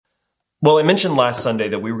Well, I mentioned last Sunday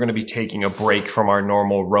that we were going to be taking a break from our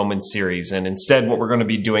normal Roman series, and instead what we're going to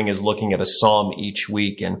be doing is looking at a psalm each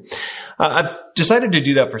week. And I've decided to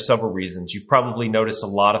do that for several reasons. You've probably noticed a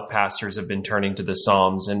lot of pastors have been turning to the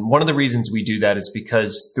Psalms, and one of the reasons we do that is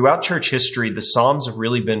because throughout church history, the Psalms have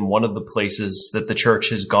really been one of the places that the church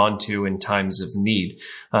has gone to in times of need.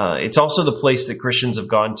 It's also the place that Christians have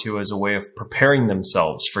gone to as a way of preparing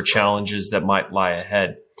themselves for challenges that might lie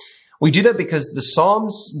ahead. We do that because the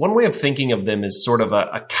Psalms, one way of thinking of them is sort of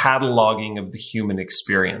a cataloging of the human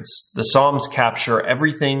experience. The Psalms capture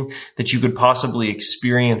everything that you could possibly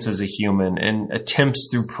experience as a human and attempts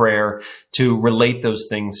through prayer to relate those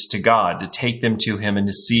things to God, to take them to Him and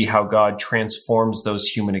to see how God transforms those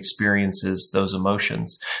human experiences, those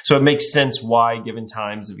emotions. So it makes sense why, given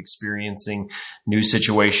times of experiencing new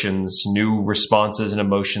situations, new responses and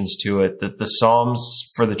emotions to it, that the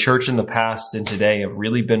Psalms for the church in the past and today have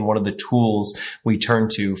really been one of the tools we turn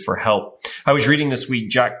to for help. I was reading this week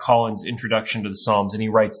Jack Collins' introduction to the Psalms, and he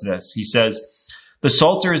writes this. He says, "The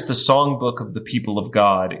Psalter is the songbook of the people of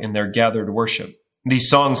God in their gathered worship. These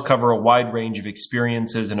songs cover a wide range of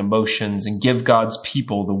experiences and emotions and give God's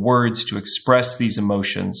people the words to express these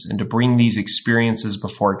emotions and to bring these experiences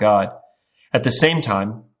before God. At the same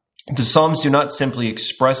time, the Psalms do not simply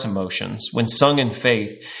express emotions. When sung in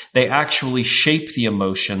faith, they actually shape the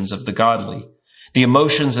emotions of the godly. The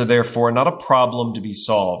emotions are therefore not a problem to be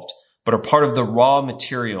solved, but are part of the raw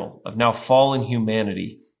material of now fallen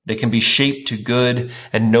humanity that can be shaped to good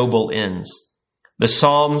and noble ends. The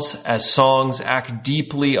Psalms, as songs, act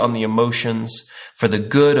deeply on the emotions for the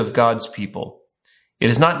good of God's people. It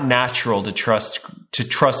is not natural to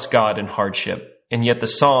trust God in hardship, and yet the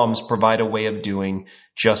Psalms provide a way of doing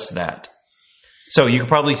just that." So you can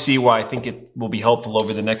probably see why I think it will be helpful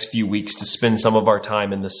over the next few weeks to spend some of our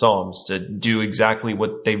time in the Psalms, to do exactly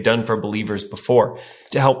what they've done for believers before,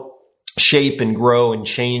 to help shape and grow and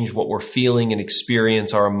change what we're feeling and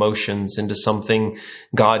experience our emotions into something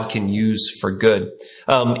God can use for good.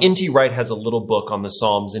 N.T. Wright has a little book on the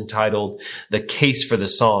Psalms entitled The Case for the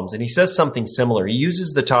Psalms, and he says something similar. He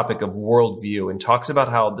uses the topic of worldview and talks about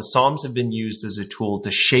how the Psalms have been used as a tool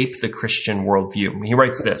to shape the Christian worldview. He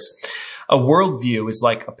writes this: "A worldview is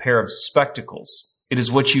like a pair of spectacles. It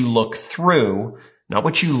is what you look through, not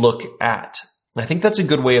what you look at." I think that's a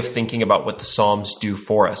good way of thinking about what the Psalms do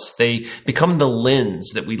for us. They become the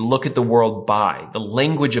lens that we look at the world by. The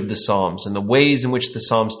language of the Psalms and the ways in which the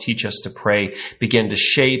Psalms teach us to pray begin to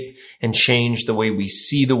shape and change the way we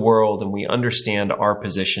see the world and we understand our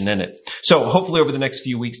position in it. So hopefully over the next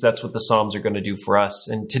few weeks, that's what the Psalms are going to do for us.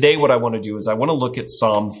 And today what I want to do is I want to look at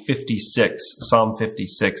Psalm 56.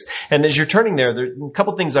 And as you're turning there are a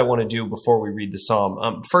couple things I want to do before we read the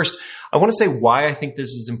Psalm. First, I want to say why I think this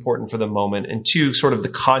is important for the moment, and two, sort of the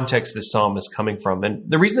context this Psalm is coming from. And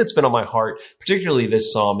the reason it's been on my heart, particularly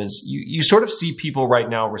this Psalm, is you sort of see people right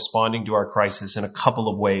now responding to our crisis in a couple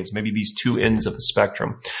of ways, maybe these two ends of the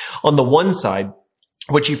spectrum. On the one side,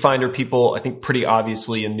 what you find are people, I think pretty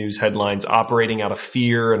obviously in news headlines, operating out of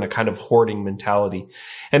fear and a kind of hoarding mentality.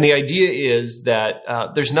 And the idea is that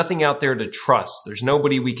there's nothing out there to trust. There's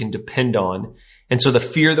nobody we can depend on. And so the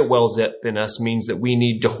fear that wells up in us means that we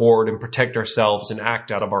need to hoard and protect ourselves and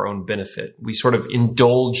act out of our own benefit. We sort of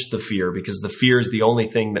indulge the fear because the fear is the only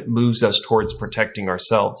thing that moves us towards protecting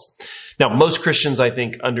ourselves. Now, most Christians, I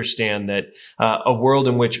think, understand that a world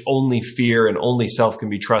in which only fear and only self can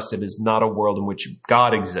be trusted is not a world in which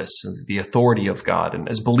God exists, the authority of God. And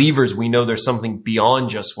as believers, we know there's something beyond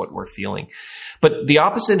just what we're feeling. But the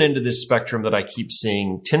opposite end of this spectrum that I keep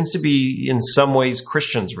seeing tends to be, in some ways,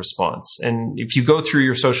 Christians' response. And if you go through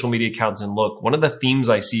your social media accounts and look, one of the themes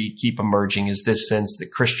I see keep emerging is this sense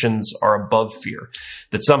that Christians are above fear,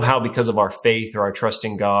 that somehow because of our faith or our trust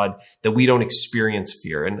in God, that we don't experience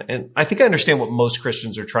fear. And I think I understand what most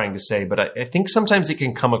Christians are trying to say, but I think sometimes it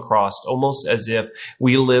can come across almost as if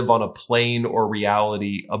we live on a plane or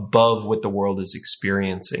reality above what the world is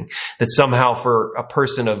experiencing, that somehow for a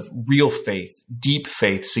person of real faith, deep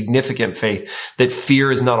faith, significant faith, that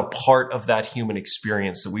fear is not a part of that human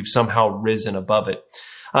experience, that we've somehow risen above it.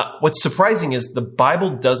 What's surprising is the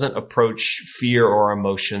Bible doesn't approach fear or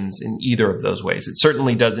emotions in either of those ways. It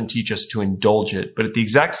certainly doesn't teach us to indulge it, but at the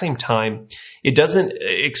exact same time, it doesn't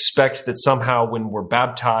expect that somehow when we're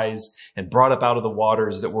baptized and brought up out of the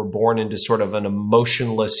waters that we're born into sort of an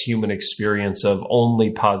emotionless human experience of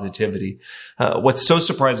only positivity. What's so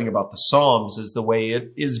surprising about the Psalms is the way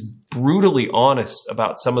it is brutally honest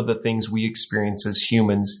about some of the things we experience as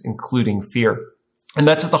humans, including fear. And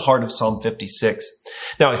that's at the heart of Psalm 56.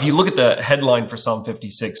 Now, if you look at the headline for Psalm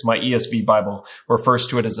 56, my ESV Bible refers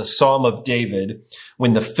to it as a Psalm of David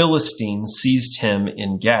when the Philistines seized him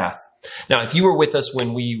in Gath. Now, if you were with us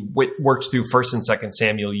when we worked through 1st and 2nd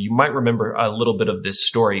Samuel, you might remember a little bit of this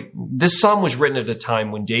story. This psalm was written at a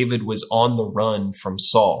time when David was on the run from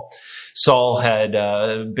Saul. Saul had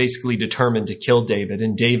basically determined to kill David,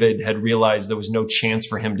 and David had realized there was no chance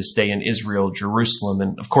for him to stay in Israel, Jerusalem.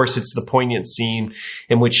 And of course, it's the poignant scene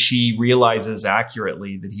in which he realizes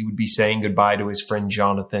accurately that he would be saying goodbye to his friend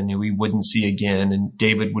Jonathan, who he wouldn't see again, and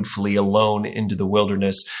David would flee alone into the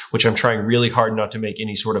wilderness, which I'm trying really hard not to make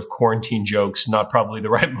any sort of quarantine jokes, not probably the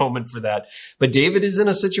right moment for that. But David is in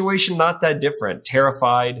a situation not that different,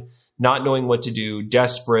 terrified, not knowing what to do,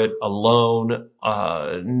 desperate, alone,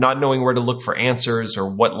 not knowing where to look for answers or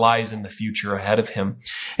what lies in the future ahead of him.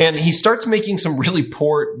 And he starts making some really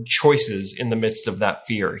poor choices in the midst of that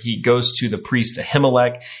fear. He goes to the priest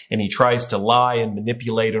Ahimelech and he tries to lie and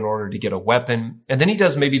manipulate in order to get a weapon. And then he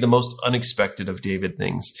does maybe the most unexpected of David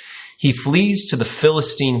things. He flees to the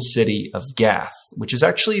Philistine city of Gath, which is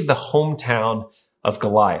actually the hometown of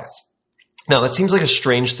Goliath. Now, that seems like a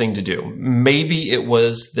strange thing to do. Maybe it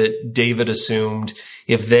was that David assumed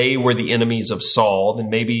if they were the enemies of Saul, then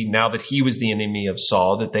maybe now that he was the enemy of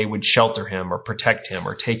Saul, that they would shelter him or protect him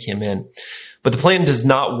or take him in. But the plan does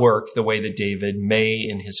not work the way that David may,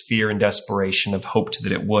 in his fear and desperation, have hoped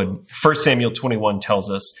that it would. 1 Samuel 21 tells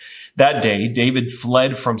us, that day David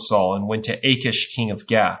fled from Saul and went to Achish, king of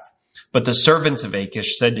Gath. But the servants of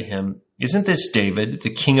Achish said to him, "Isn't this David, the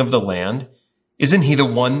king of the land? Isn't he the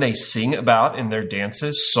one they sing about in their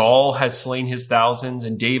dances? Saul has slain his thousands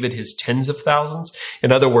and David his tens of thousands."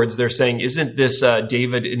 In other words, they're saying, isn't this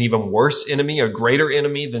David an even worse enemy, a greater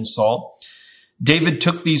enemy than Saul? David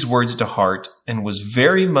took these words to heart and was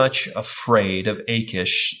very much afraid of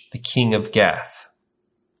Achish, the king of Gath.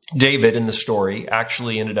 David, in the story,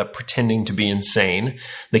 actually ended up pretending to be insane.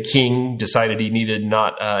 The king decided he needed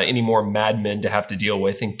not any more madmen to have to deal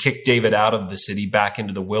with and kicked David out of the city back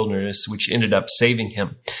into the wilderness, which ended up saving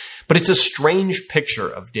him. But it's a strange picture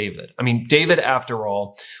of David. I mean, David, after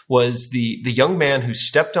all, was the young man who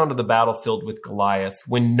stepped onto the battlefield with Goliath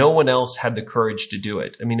when no one else had the courage to do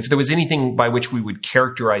it. I mean, if there was anything by which we would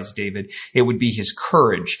characterize David, it would be his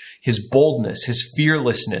courage, his boldness, his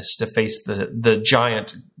fearlessness to face the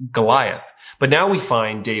giant Goliath. But now we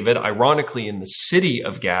find David, ironically, in the city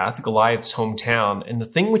of Gath, Goliath's hometown, and the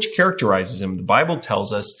thing which characterizes him, the Bible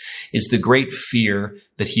tells us, is the great fear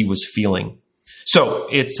that he was feeling. So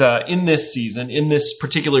it's in this season, in this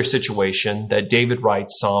particular situation, that David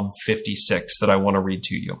writes Psalm 56 that I want to read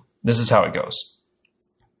to you. This is how it goes.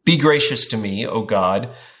 "Be gracious to me, O God,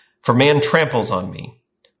 for man tramples on me.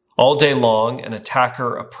 All day long an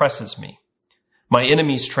attacker oppresses me. My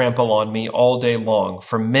enemies trample on me all day long,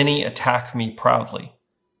 for many attack me proudly.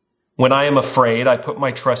 When I am afraid, I put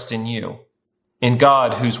my trust in you. In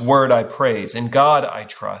God, whose word I praise, in God I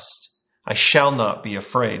trust. I shall not be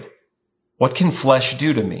afraid. What can flesh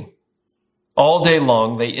do to me? All day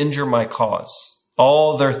long they injure my cause.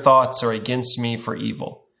 All their thoughts are against me for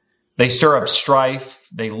evil. They stir up strife,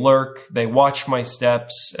 they lurk, they watch my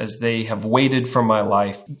steps as they have waited for my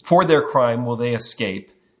life. For their crime will they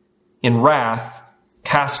escape. In wrath,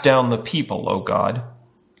 cast down the people, O God.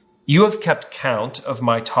 You have kept count of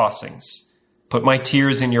my tossings. Put my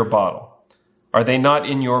tears in your bottle. Are they not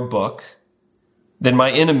in your book? Then my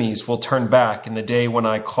enemies will turn back in the day when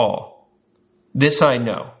I call. This I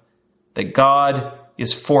know, that God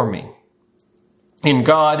is for me. In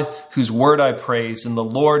God, whose word I praise, in the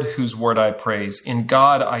Lord, whose word I praise, in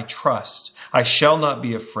God I trust. I shall not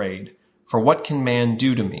be afraid, for what can man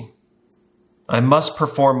do to me? I must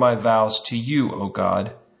perform my vows to you, O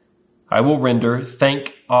God. I will render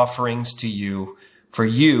thank offerings to you, for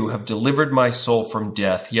you have delivered my soul from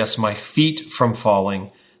death, yes, my feet from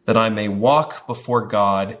falling, that I may walk before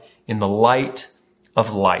God in the light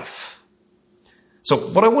of life. So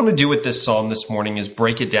what I want to do with this psalm this morning is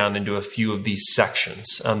break it down into a few of these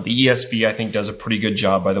sections. The ESV, I think, does a pretty good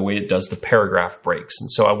job by the way it does the paragraph breaks.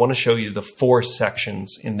 And so I want to show you the 4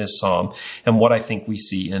 sections in this psalm and what I think we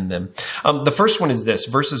see in them. The first one is this,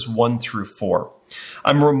 verses 1 through 4.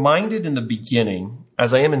 I'm reminded in the beginning,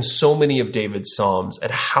 as I am in so many of David's psalms,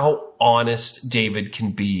 at how honest David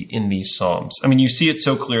can be in these psalms. I mean, you see it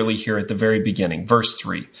so clearly here at the very beginning. Verse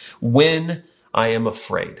 3, when I am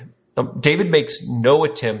afraid. David makes no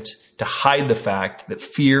attempt to hide the fact that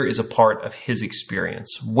fear is a part of his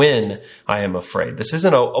experience. When I am afraid. This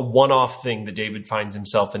isn't a one-off thing that David finds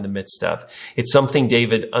himself in the midst of. It's something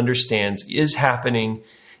David understands is happening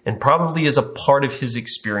and probably is a part of his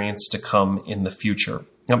experience to come in the future.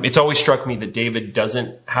 It's always struck me that David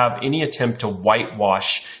doesn't have any attempt to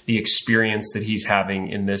whitewash the experience that he's having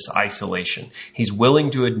in this isolation. He's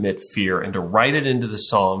willing to admit fear and to write it into the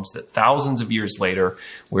Psalms that thousands of years later,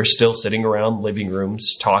 we're still sitting around living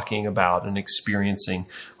rooms talking about and experiencing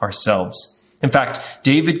ourselves. In fact,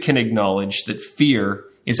 David can acknowledge that fear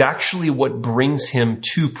is actually what brings him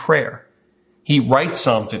to prayer. He writes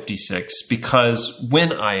Psalm 56 because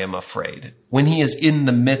when I am afraid, when he is in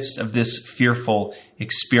the midst of this fearful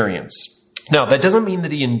experience. Now, that doesn't mean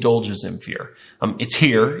that he indulges in fear. It's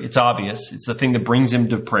here, it's obvious, it's the thing that brings him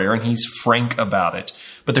to prayer, and he's frank about it.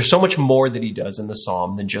 But there's so much more that he does in the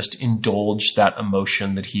psalm than just indulge that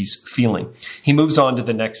emotion that he's feeling. He moves on to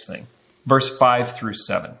the next thing, verse 5 through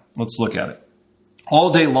 7. Let's look at it.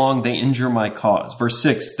 All day long they injure my cause. Verse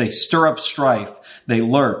 6, they stir up strife, they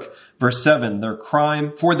lurk. Verse 7,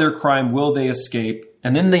 for their crime will they escape.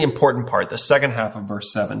 And then the important part, the second half of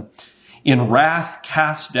verse 7, in wrath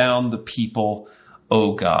cast down the people,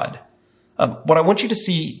 O God. What I want you to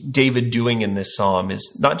see David doing in this psalm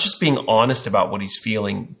is not just being honest about what he's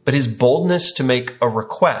feeling, but his boldness to make a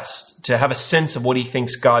request, to have a sense of what he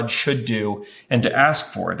thinks God should do and to ask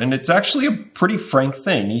for it. And it's actually a pretty frank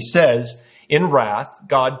thing. He says, in wrath,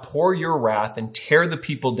 God, pour your wrath and tear the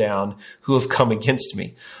people down who have come against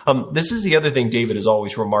me. This is the other thing David is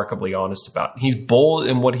always remarkably honest about. He's bold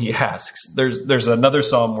in what he asks. There's another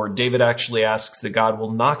psalm where David actually asks that God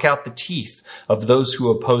will knock out the teeth of those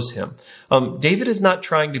who oppose him. David is not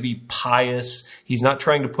trying to be pious. He's not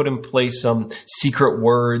trying to put in place some secret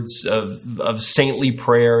words of saintly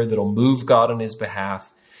prayer that'll move God on his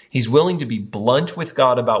behalf. He's willing to be blunt with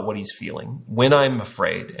God about what he's feeling when I'm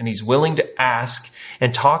afraid, and he's willing to ask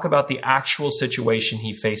and talk about the actual situation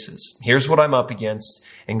he faces. Here's what I'm up against,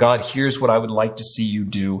 and God, here's what I would like to see you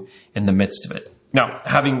do in the midst of it. Now,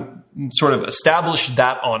 having sort of established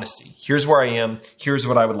that honesty, here's where I am, here's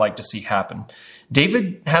what I would like to see happen.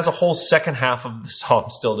 David has a whole second half of the psalm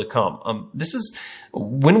still to come. This is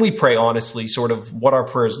when we pray honestly, sort of what our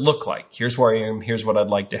prayers look like. Here's where I am, here's what I'd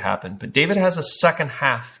like to happen. But David has a second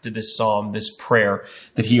half to this psalm, this prayer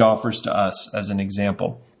that he offers to us as an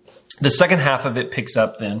example. The second half of it picks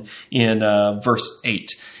up then in verse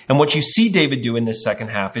 8. And what you see David do in this second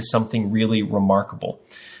half is something really remarkable.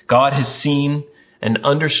 God has seen and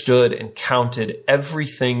understood and counted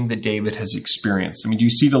everything that David has experienced. I mean, do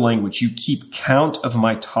you see the language? You keep count of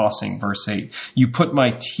my tossing, verse 8. You put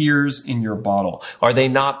my tears in your bottle. Are they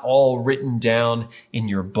not all written down in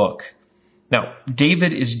your book? Now,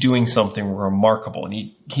 David is doing something remarkable,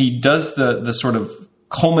 and he does the sort of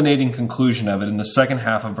culminating conclusion of it in the second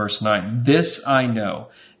half of verse 9. This I know,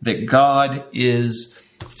 that God is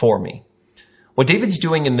for me. What David's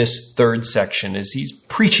doing in this third section is he's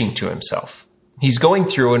preaching to himself. He's going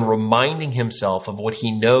through and reminding himself of what he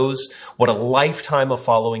knows, what a lifetime of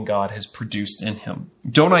following God has produced in him.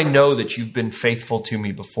 Don't I know that you've been faithful to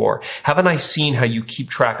me before? Haven't I seen how you keep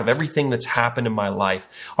track of everything that's happened in my life?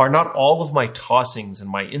 Are not all of my tossings and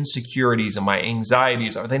my insecurities and my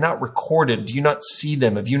anxieties, are they not recorded? Do you not see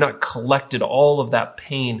them? Have you not collected all of that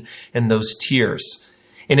pain and those tears?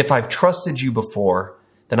 And if I've trusted you before,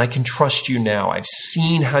 then I can trust you now. I've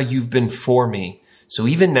seen how you've been for me. So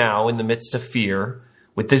even now, in the midst of fear,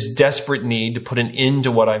 with this desperate need to put an end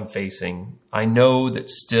to what I'm facing, I know that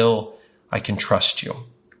still I can trust you.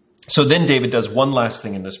 So then David does one last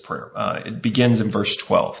thing in this prayer. It begins in verse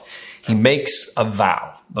 12. He makes a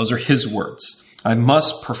vow. Those are his words. I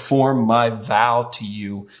must perform my vow to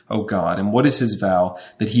you, O God. And what is his vow?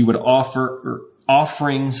 That he would offer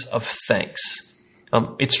offerings of thanks.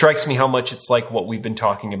 It strikes me how much it's like what we've been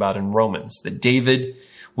talking about in Romans, that David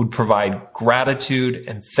would provide gratitude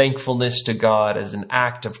and thankfulness to God as an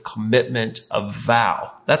act of commitment, of vow.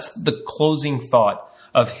 That's the closing thought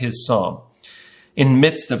of his psalm. In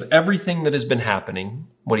midst of everything that has been happening,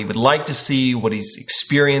 what he would like to see, what he's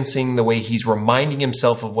experiencing, the way he's reminding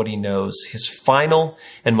himself of what he knows, his final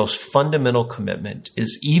and most fundamental commitment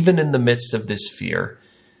is, even in the midst of this fear,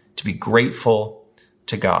 to be grateful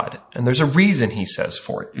to God. And there's a reason, he says,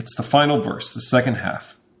 for it. It's the final verse, the second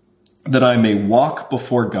half. That I may walk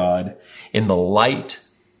before God in the light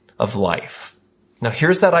of life. Now,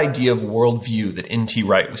 here's that idea of worldview that N.T.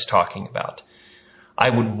 Wright was talking about. I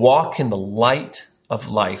would walk in the light of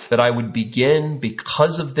life, that I would begin,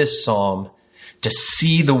 because of this psalm, to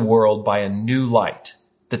see the world by a new light,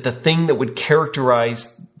 that the thing that would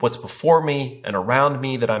characterize what's before me and around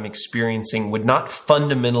me that I'm experiencing would not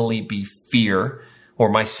fundamentally be fear or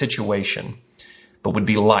my situation, but would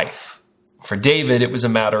be life. For David, it was a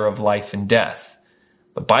matter of life and death.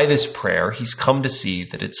 But by this prayer, he's come to see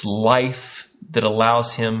that it's life that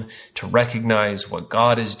allows him to recognize what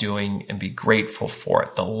God is doing and be grateful for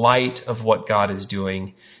it. The light of what God is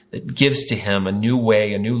doing that gives to him a new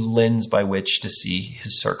way, a new lens by which to see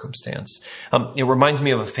his circumstance. It reminds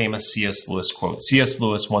me of a famous C.S. Lewis quote. C.S.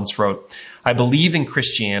 Lewis once wrote, "I believe in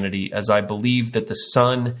Christianity as I believe that the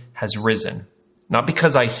sun has risen, not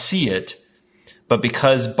because I see it, but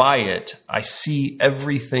because by it I see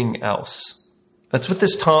everything else." That's what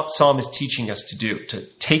this psalm is teaching us to do, to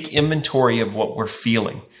take inventory of what we're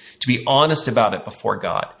feeling, to be honest about it before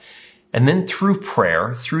God. And then through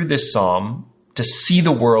prayer, through this psalm, to see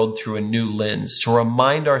the world through a new lens, to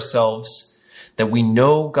remind ourselves that we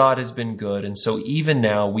know God has been good. And so even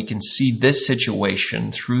now we can see this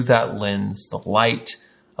situation through that lens, the light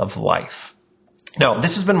of life. Now,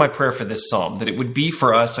 this has been my prayer for this psalm, that it would be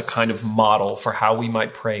for us a kind of model for how we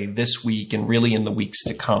might pray this week and really in the weeks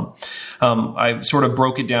to come. I sort of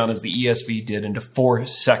broke it down as the ESV did into 4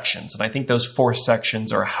 sections. And I think those 4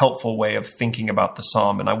 sections are a helpful way of thinking about the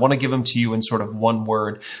psalm. And I want to give them to you in sort of one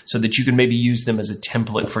word so that you can maybe use them as a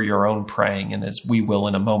template for your own praying, and as we will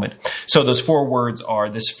in a moment. So those 4 words are,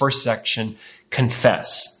 this first section,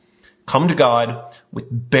 confess. Come to God with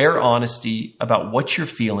bare honesty about what you're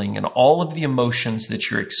feeling and all of the emotions that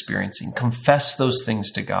you're experiencing. Confess those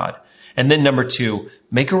things to God. And then number 2,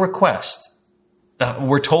 make a request.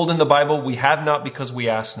 We're told in the Bible, we have not because we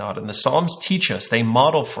ask not. And the Psalms teach us, they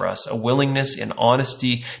model for us a willingness and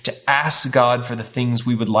honesty to ask God for the things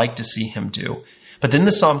we would like to see him do. But then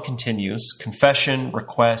the Psalm continues, confession,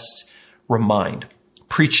 request, remind.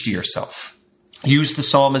 Preach to yourself. Use the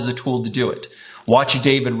Psalm as a tool to do it. Watch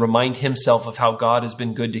David remind himself of how God has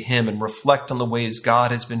been good to him and reflect on the ways God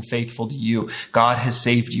has been faithful to you. God has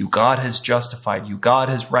saved you. God has justified you. God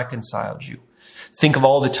has reconciled you. Think of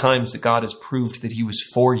all the times that God has proved that he was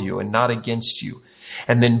for you and not against you.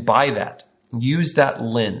 And then by that, use that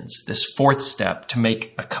lens, this 4th step, to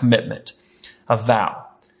make a commitment, a vow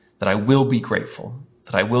that I will be grateful,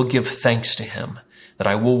 that I will give thanks to him, that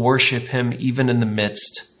I will worship him even in the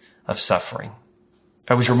midst of suffering.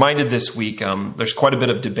 I was reminded this week, there's quite a bit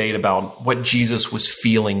of debate about what Jesus was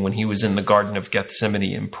feeling when he was in the Garden of Gethsemane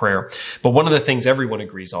in prayer. But one of the things everyone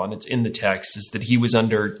agrees on, it's in the text, is that he was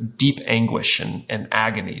under deep anguish and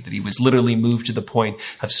agony, that he was literally moved to the point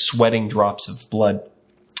of sweating drops of blood.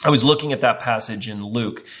 I was looking at that passage in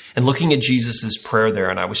Luke and looking at Jesus' prayer there,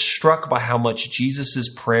 and I was struck by how much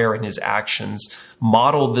Jesus' prayer and his actions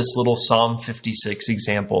modeled this little Psalm 56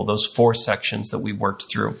 example, those 4 sections that we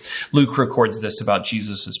worked through. Luke records this about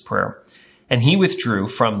Jesus' prayer. "And he withdrew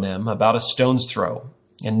from them about a stone's throw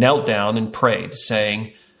and knelt down and prayed,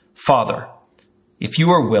 saying, 'Father, if you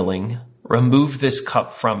are willing, remove this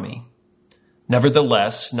cup from me.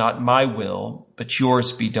 Nevertheless, not my will, but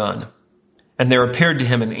yours be done.' And there appeared to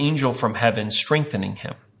him an angel from heaven, strengthening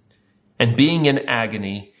him. And being in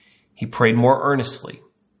agony, he prayed more earnestly,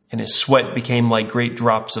 and his sweat became like great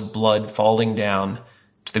drops of blood falling down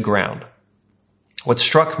to the ground." What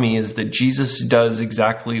struck me is that Jesus does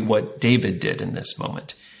exactly what David did in this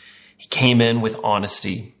moment. He came in with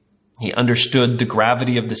honesty. He understood the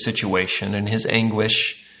gravity of the situation and his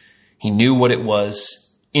anguish. He knew what it was,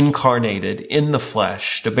 incarnated in the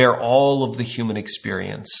flesh, to bear all of the human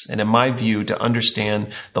experience, and in my view, to understand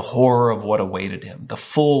the horror of what awaited him, the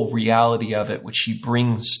full reality of it, which he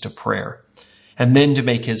brings to prayer, and then to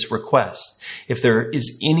make his request. If there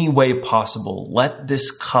is any way possible, let this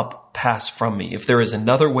cup pass from me. If there is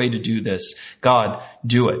another way to do this, God,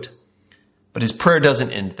 do it. But his prayer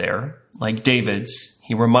doesn't end there. Like David's,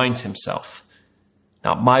 he reminds himself,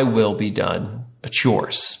 "Not my will be done, but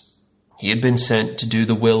yours." He had been sent to do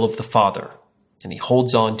the will of the Father, and he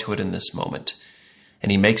holds on to it in this moment,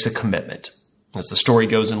 and he makes a commitment. As the story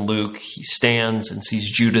goes in Luke, he stands and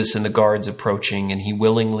sees Judas and the guards approaching, and he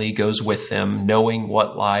willingly goes with them, knowing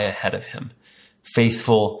what lie ahead of him,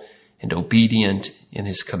 faithful and obedient in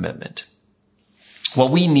his commitment.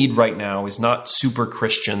 What we need right now is not super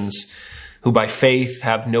Christians who by faith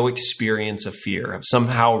have no experience of fear, have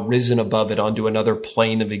somehow risen above it onto another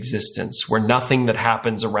plane of existence where nothing that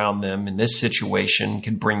happens around them in this situation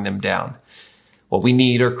can bring them down. What we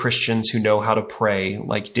need are Christians who know how to pray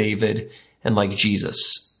like David and like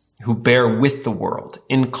Jesus, who bear with the world,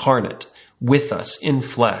 incarnate, with us in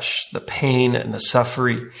flesh, the pain and the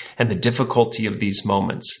suffering and the difficulty of these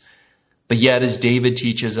moments. But yet, as David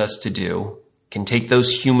teaches us to do, can take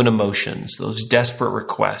those human emotions, those desperate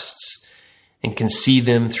requests, and can see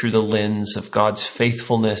them through the lens of God's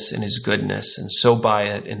faithfulness and his goodness. And so by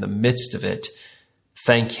it, in the midst of it,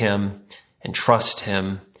 thank him and trust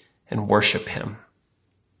him and worship him.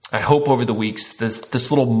 I hope over the weeks,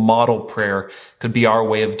 this little model prayer could be our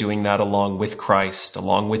way of doing that along with Christ,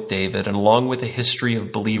 along with David, and along with a history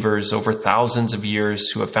of believers over thousands of years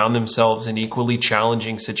who have found themselves in equally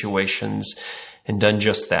challenging situations and done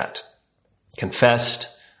just that. Confessed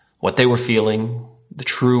what they were feeling, the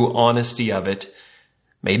true honesty of it,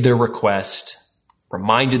 made their request,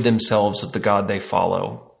 reminded themselves of the God they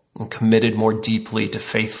follow, and committed more deeply to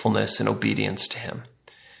faithfulness and obedience to him.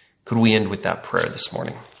 Could we end with that prayer this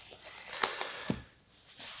morning?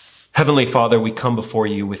 Heavenly Father, we come before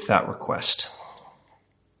you with that request.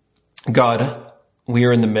 God, we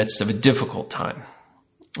are in the midst of a difficult time,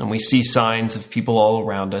 and we see signs of people all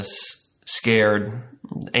around us scared,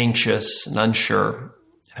 anxious, and unsure.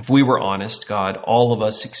 If we were honest, God, all of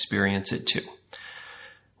us experience it too.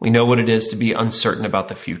 We know what it is to be uncertain about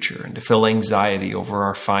the future and to feel anxiety over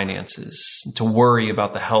our finances and to worry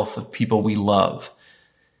about the health of people we love.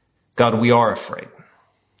 God, we are afraid.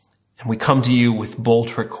 And we come to you with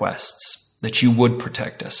bold requests that you would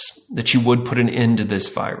protect us, that you would put an end to this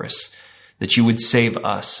virus, that you would save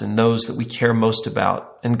us and those that we care most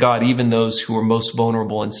about. And God, even those who are most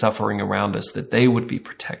vulnerable and suffering around us, that they would be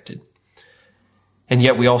protected. And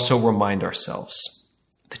yet we also remind ourselves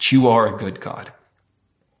that you are a good God,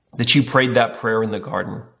 that you prayed that prayer in the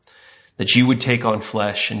garden, that you would take on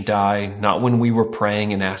flesh and die, not when we were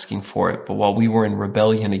praying and asking for it, but while we were in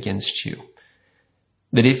rebellion against you.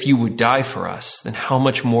 That if you would die for us, then how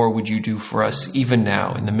much more would you do for us even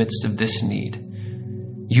now in the midst of this need?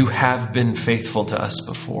 You have been faithful to us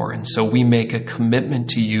before, and so we make a commitment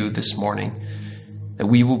to you this morning that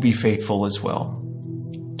we will be faithful as well,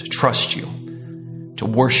 to trust you, to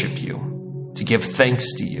worship you, to give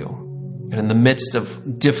thanks to you, and in the midst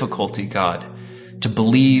of difficulty, God, to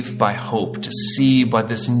believe by hope, to see by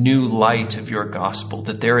this new light of your gospel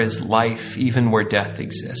that there is life even where death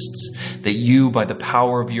exists, that you, by the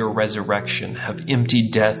power of your resurrection, have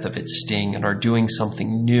emptied death of its sting and are doing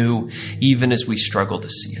something new even as we struggle to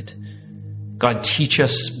see it. God, teach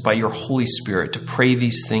us by your Holy Spirit to pray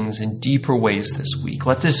these things in deeper ways this week.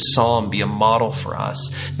 Let this psalm be a model for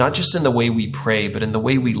us, not just in the way we pray, but in the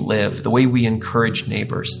way we live, the way we encourage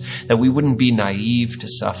neighbors, that we wouldn't be naive to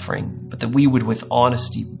suffering, but that we would with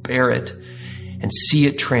honesty bear it and see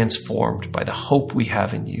it transformed by the hope we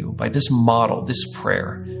have in you, by this model, this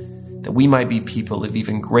prayer, that we might be people of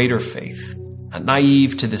even greater faith, not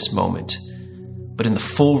naive to this moment, but in the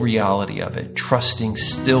full reality of it, trusting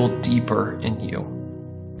still deeper in you.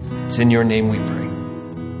 It's in your name we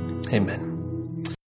pray. Amen.